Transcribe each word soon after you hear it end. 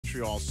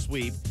Montreal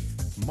sweep.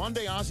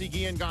 Monday, Ozzie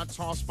Guillen got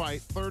tossed by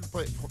third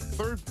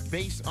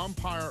base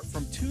umpire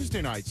from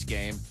Tuesday night's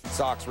game.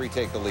 Sox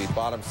retake the lead.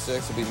 Bottom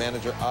six will be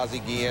manager Ozzie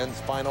Guillen's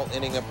final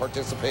inning of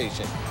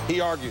participation. He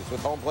argues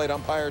with home plate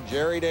umpire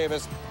Jerry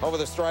Davis over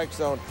the strike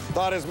zone.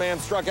 Thought his man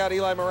struck out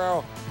Eli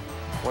Morero.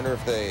 Wonder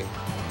if they...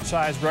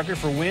 Size record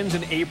for wins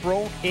in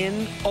April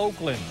in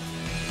Oakland.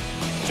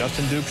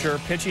 Justin Dupshire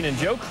pitching, and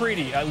Joe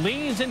Creedy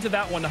leans into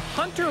that one.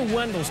 Hunter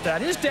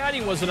Wendelstedt, his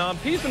daddy was an ump.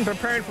 He's been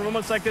preparing for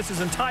moments like this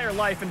his entire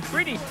life, and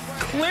Creedy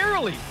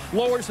clearly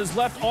lowers his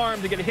left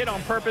arm to get a hit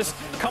on purpose.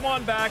 Come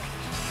on back.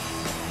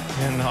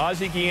 And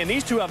Ozzie Guillen,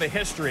 these two have a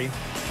history.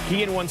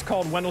 Guillen once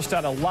called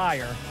Wendelstedt a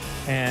liar,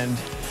 and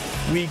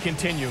we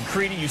continue.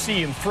 Creedy, you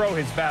see him throw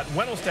his bat.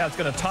 Wendelstedt's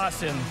going to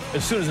toss him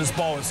as soon as this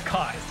ball is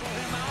caught.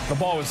 The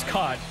ball is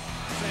caught.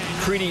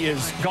 Creedy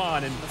is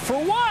gone, and for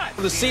what?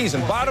 The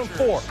season, bottom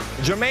four.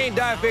 Jermaine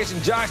dive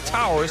facing Josh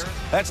Towers.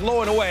 That's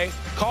low and away.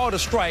 Called a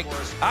strike.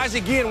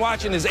 Ozzie Guillen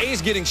watching his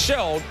ace getting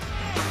shelled,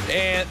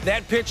 and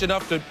that pitch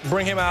enough to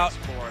bring him out.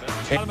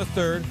 Bottom of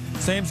third.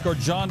 Same score.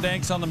 John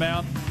Danks on the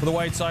mound for the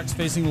White Sox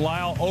facing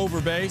Lyle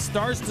Overbay.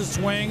 Starts to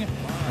swing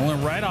and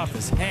went right off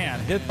his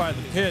hand. Hit by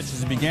the pitch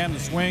as he began to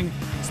swing.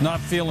 It's not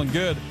feeling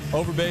good.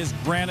 Overbay is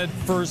granted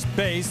first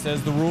base,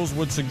 as the rules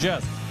would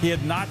suggest. He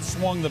had not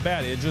swung the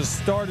bat. He had just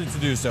started to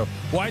do so.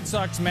 White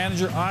Sox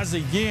manager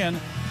Ozzie Guillen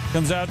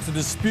comes out to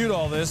dispute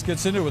all this,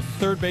 gets into it with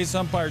third base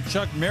umpire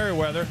Chuck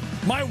Merriweather.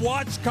 My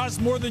watch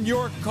costs more than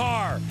your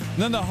car. And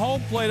then the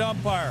home plate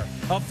umpire,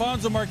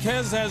 Alfonso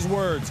Marquez, has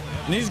words,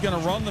 and he's going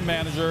to run the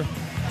manager.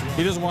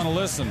 He doesn't want to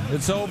listen.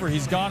 It's over.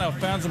 He's gone.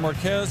 Alfonso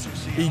Marquez.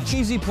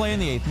 Easy play in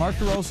the eighth. Mark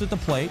DeRosa at the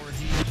plate.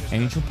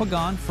 Angel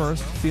Pagan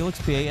first.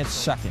 Felix Pie at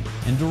second.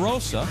 And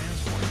DeRosa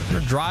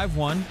going to drive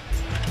one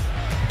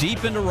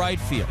deep into right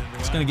field.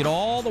 It's going to get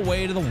all the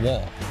way to the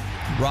wall.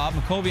 Rob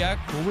Makoviak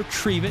will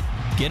retrieve it,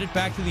 get it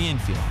back to the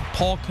infield.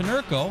 Paul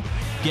Konerko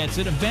gets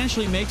it,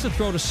 eventually makes a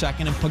throw to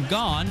second, and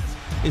Pagan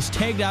is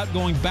tagged out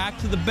going back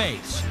to the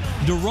base.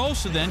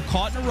 DeRosa then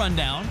caught in a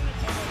rundown.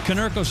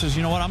 Konerko says,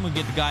 you know what, I'm going to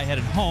get the guy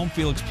headed home,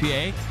 Felix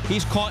Pie.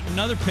 He's caught in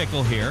another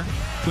pickle here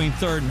between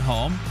third and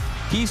home.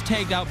 He's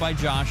tagged out by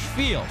Josh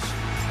Fields.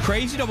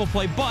 Crazy double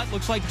play, but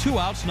looks like 2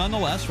 outs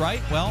nonetheless,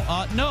 right? Well,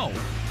 no.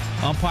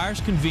 Umpires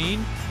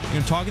convene.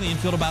 You're talking the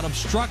infield about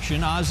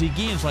obstruction. Ozzie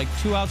Guillen's like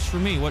 2 outs for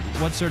me.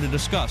 What's there to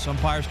discuss?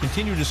 Umpires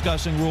continue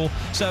discussing Rule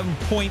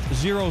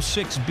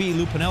 7.06b.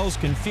 Lou Pinilla's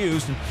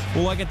confused, and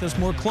we'll look at this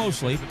more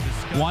closely.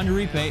 Juan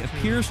Uribe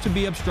appears to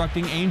be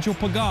obstructing Angel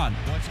Pagan.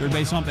 Third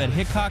base ump Ed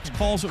Hickox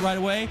calls it right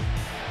away.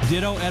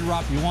 Ditto Ed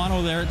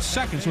Rapuano there at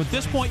second. So at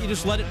this point, you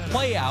just let it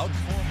play out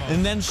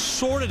and then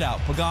sort it out.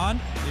 Pagan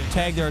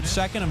tagged there at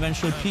second,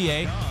 eventually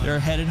PA, they're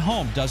headed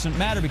home. Doesn't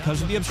matter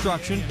because of the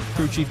obstruction.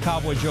 Crew Chief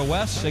Cowboy Joe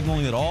West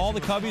signaling that all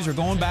the Cubbies are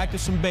going back to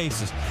some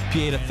bases.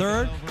 PA to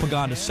third,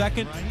 Pagan to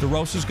second,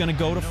 DeRosa's going to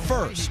go to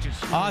first.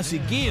 Ozzie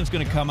Guillen's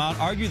going to come out,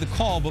 argue the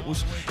call, but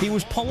he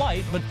was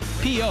polite, but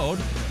PO'd,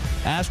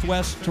 asked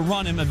West to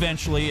run him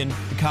eventually, and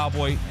the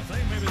Cowboy,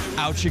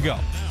 out you go.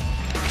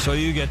 So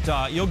you'll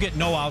get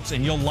no outs,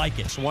 and you'll like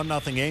it.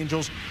 1-0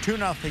 Angels,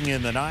 2-0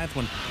 in the ninth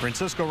when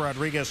Francisco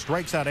Rodriguez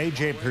strikes out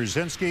A.J.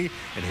 Pruszynski.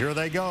 And here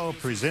they go.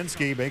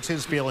 Pruszynski makes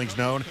his feelings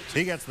known.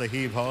 He gets the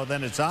heave-ho.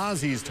 Then it's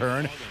Ozzie's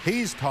turn.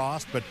 He's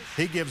tossed, but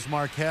he gives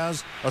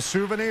Marquez a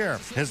souvenir,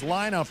 his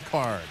lineup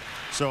card.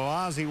 So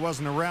Ozzie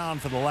wasn't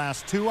around for the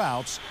last 2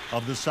 outs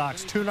of the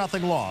Sox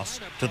 2-0 loss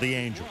to the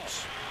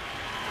Angels.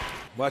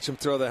 Watch him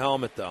throw the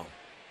helmet, though.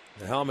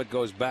 The helmet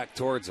goes back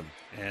towards him.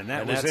 And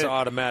that's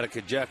automatic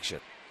ejection.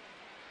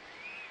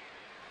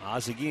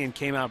 Ozzie Guillen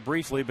came out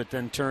briefly, but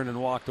then turned and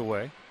walked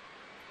away.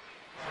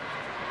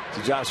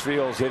 So Josh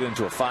Fields hit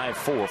into a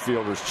 5-4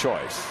 fielder's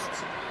choice.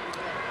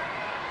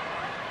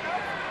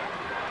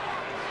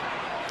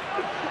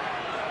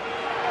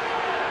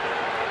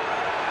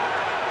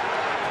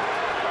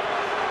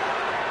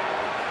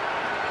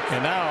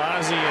 And now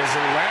Ozzie is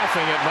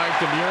laughing at Mike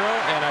DeMuro,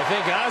 and I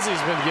think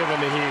Ozzie's been given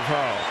the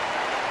heave-ho.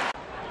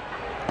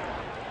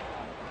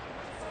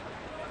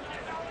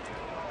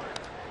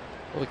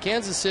 Well, the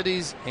Kansas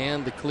Cities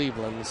and the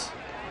Clevelands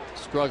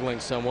struggling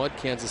somewhat.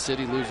 Kansas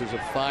City losers of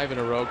 5 in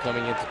a row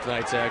coming into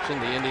tonight's action.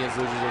 The Indians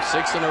losers of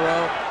 6 in a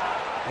row.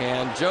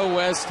 And Joe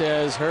West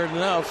has heard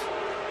enough.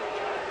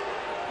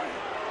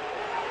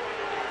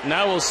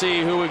 Now we'll see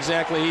who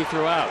exactly he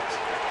threw out.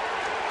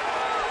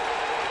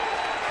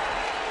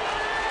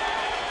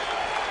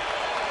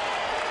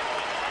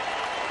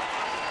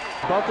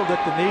 Buckled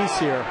at the knees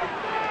here.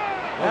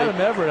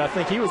 Adam Everett, I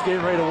think he was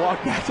getting ready to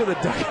walk back to the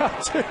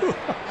dugout too.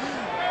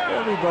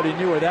 Everybody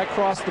knew where that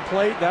crossed the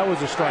plate. That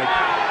was a strike.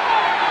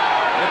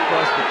 That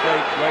crossed the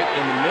plate right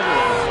in the middle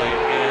of the plate,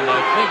 and I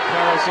think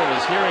Carlson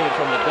is hearing it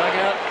from the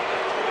dugout.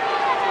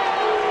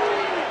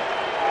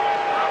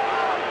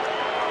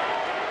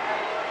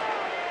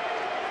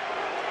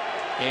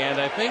 And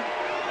I think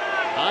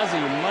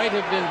Ozzie might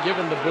have been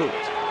given the boot.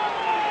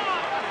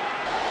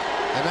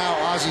 And now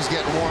Ozzie's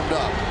getting warmed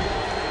up.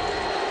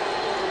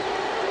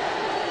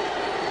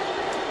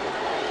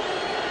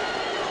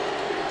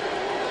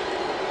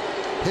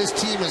 his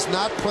team has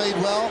not played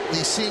well.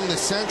 He's seeing the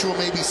Central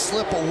maybe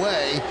slip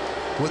away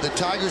with the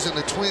Tigers and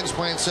the Twins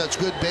playing such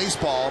good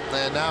baseball,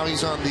 and now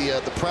he's on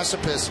the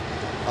precipice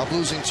of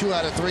losing 2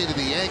 out of 3 to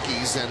the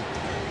Yankees, and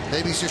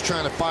maybe he's just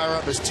trying to fire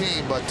up his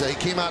team, but he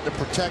came out to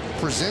protect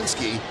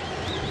Przinsky,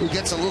 who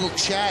gets a little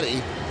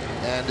chatty,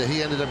 and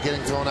he ended up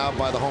getting thrown out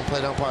by the home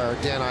plate umpire,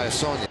 Dan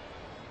Iasonia.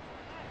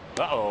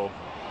 Uh-oh.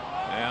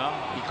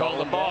 Yeah, he called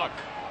a balk.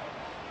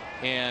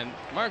 And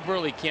Mark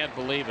Buehrle can't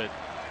believe it,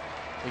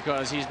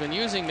 because he's been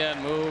using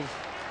that move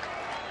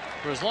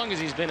for as long as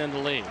he's been in the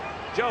league.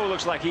 Joe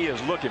looks like he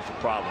is looking for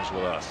problems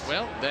with us.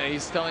 Well,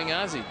 he's telling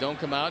Ozzie, don't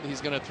come out.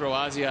 He's going to throw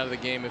Ozzie out of the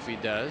game if he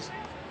does.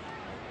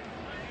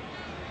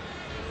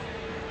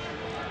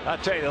 I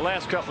tell you, the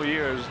last couple of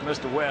years,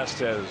 Mr. West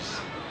has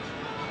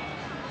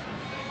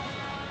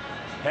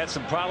had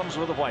some problems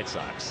with the White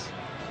Sox.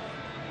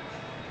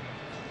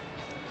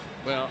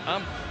 Well,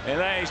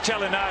 and he's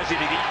telling Ozzie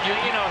that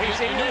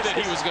he knew that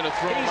he was going to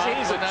throw him out.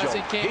 He's a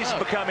joke. He's out.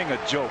 becoming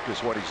a joke, is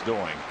what he's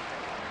doing.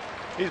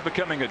 He's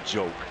becoming a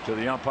joke to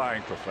the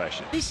umpiring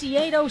profession.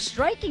 Viciedo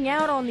striking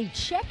out on the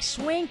check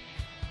swing.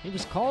 He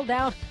was called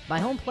out by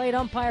home plate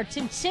umpire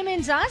Tim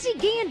Timmons. Ozzie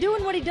Guillen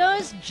doing what he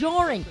does,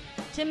 jarring.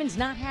 Timmons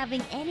not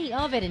having any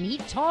of it, and he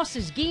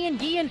tosses Guillen.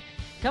 Guillen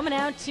coming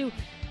out to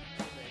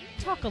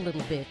talk a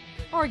little bit,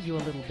 argue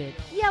a little bit,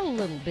 yell a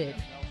little bit,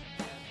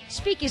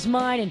 speak his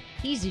mind, and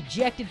he's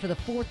ejected for the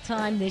 4th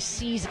time this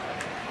season.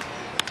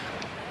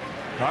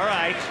 All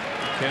right.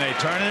 Can they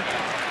turn it?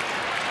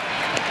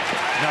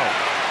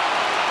 No.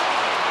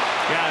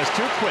 Yeah, it's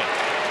too quick.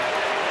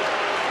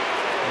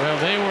 Well,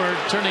 they were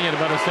turning it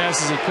about as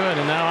fast as he could,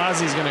 and now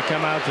Ozzie's going to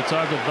come out to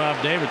talk with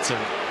Bob Davidson.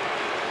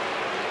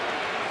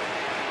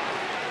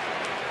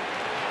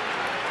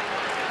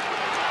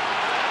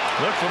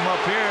 Look from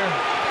up here.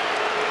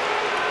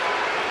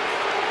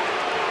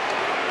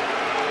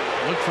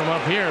 Look from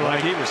up here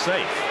like he was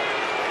safe.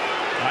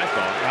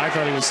 I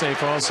thought he was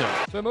safe also.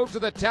 So we move to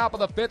the top of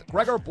the 5th.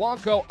 Gregor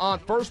Blanco on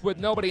first with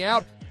nobody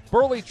out.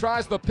 Buehrle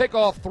tries the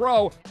pickoff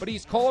throw, but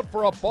he's called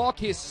for a balk,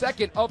 his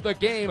 2nd of the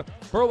game.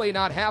 Buehrle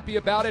not happy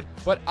about it,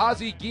 but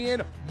Ozzie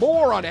Guillen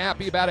more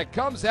unhappy about it.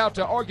 Comes out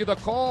to argue the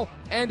call,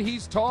 and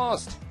he's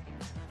tossed.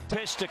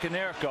 Pitch to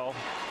Konerko.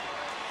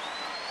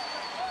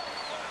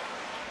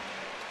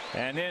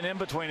 And then in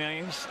between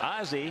innings,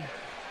 Ozzie.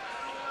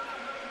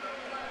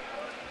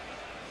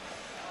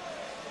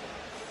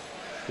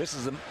 This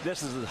is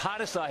the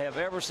hottest I have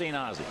ever seen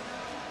Ozzie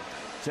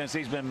since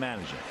he's been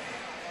managing.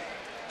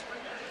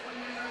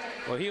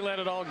 Well, he let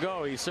it all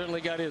go. He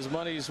certainly got his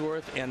money's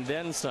worth and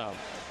then some.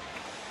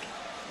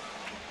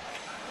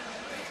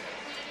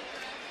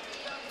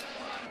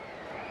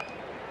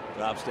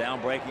 Drops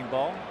down, breaking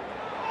ball.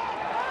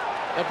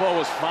 That ball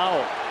was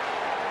foul.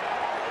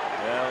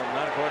 Well,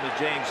 not according to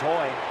James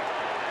Hoy.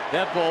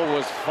 That ball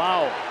was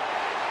foul.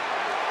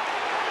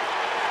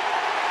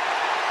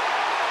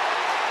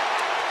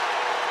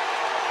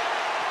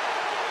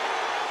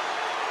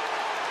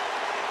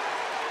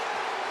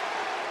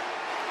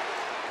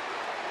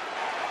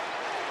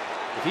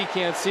 If he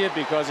can't see it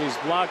because he's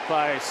blocked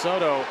by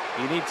Soto,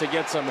 he needs to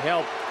get some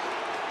help.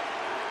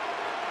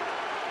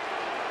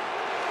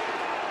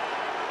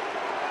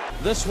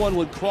 This one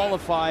would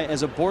qualify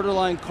as a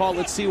borderline call.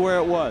 Let's see where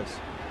it was.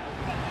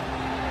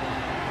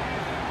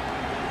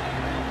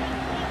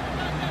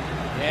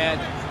 And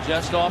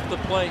just off the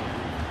plate.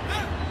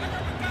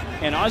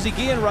 And Ozzie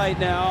Guillen right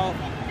now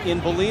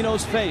in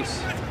Bellino's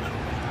face.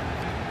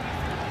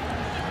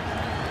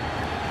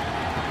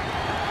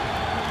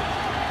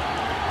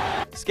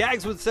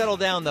 Skaggs would settle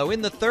down, though.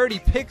 In the 3rd, he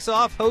picks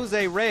off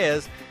Jose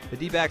Reyes. The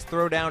D-backs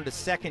throw down to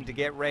second to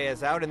get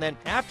Reyes out. And then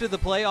after the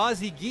play,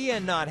 Ozzie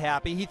Guillen not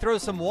happy. He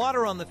throws some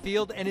water on the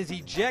field and is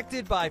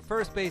ejected by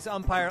first base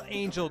umpire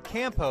Angel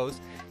Campos.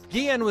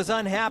 Guillen was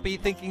unhappy,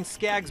 thinking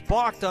Skaggs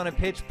balked on a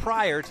pitch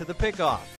prior to the pickoff.